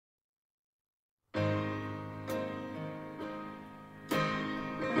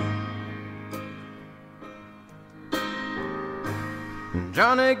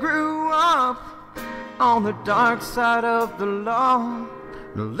Johnny grew up on the dark side of the law,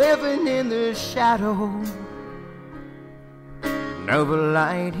 living in the shadow of a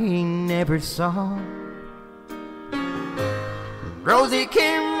light he never saw. Rosie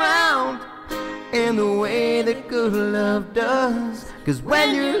came round in the way that good love does, 'cause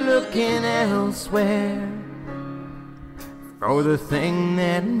when you're looking elsewhere for the thing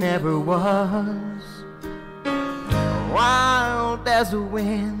that never was, wild as a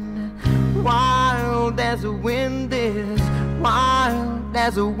wind, wild as a wind is, wild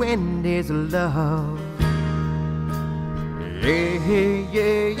as a wind is love. Yeah,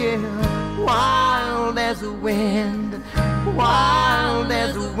 yeah, yeah. Wild as a wind, wild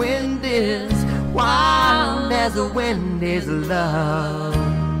as a wind is, wild as a wind is love.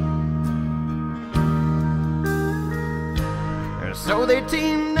 And so they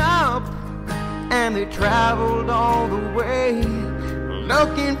teamed up and they traveled all the way,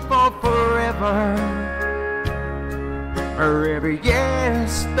 looking for forever, or every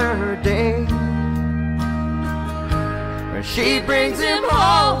yesterday. She brings him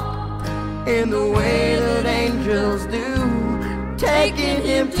hope in the way that angels do, taking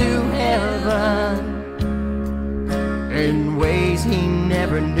him to heaven in ways he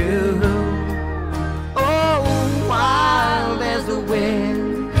never knew. Oh, wild as the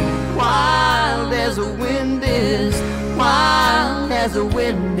wind, wild as the wind is, wild as the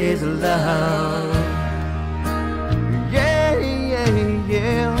wind is love. Yeah, yeah,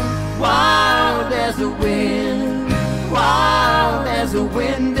 yeah. Wild as the wind, wild as the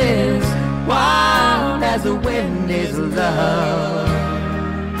wind is, wild as the wind is love.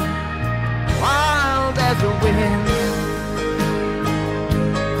 Wild as the wind.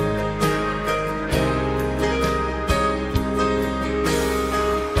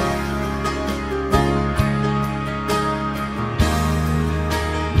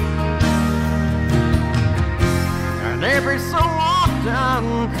 And every so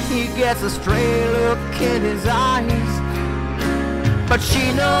often he gets a stray look in his eyes, but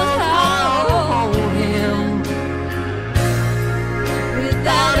she knows how to hold him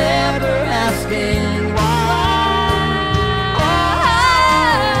without ever asking why.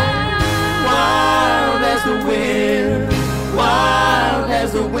 Wild as the wind, wild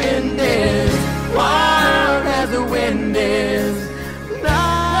as the wind is, wild as the wind is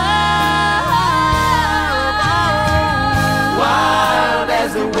love. Wild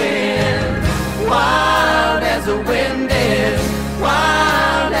as the wind, wild as the wind is,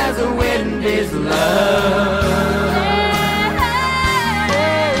 wild as the wind is love.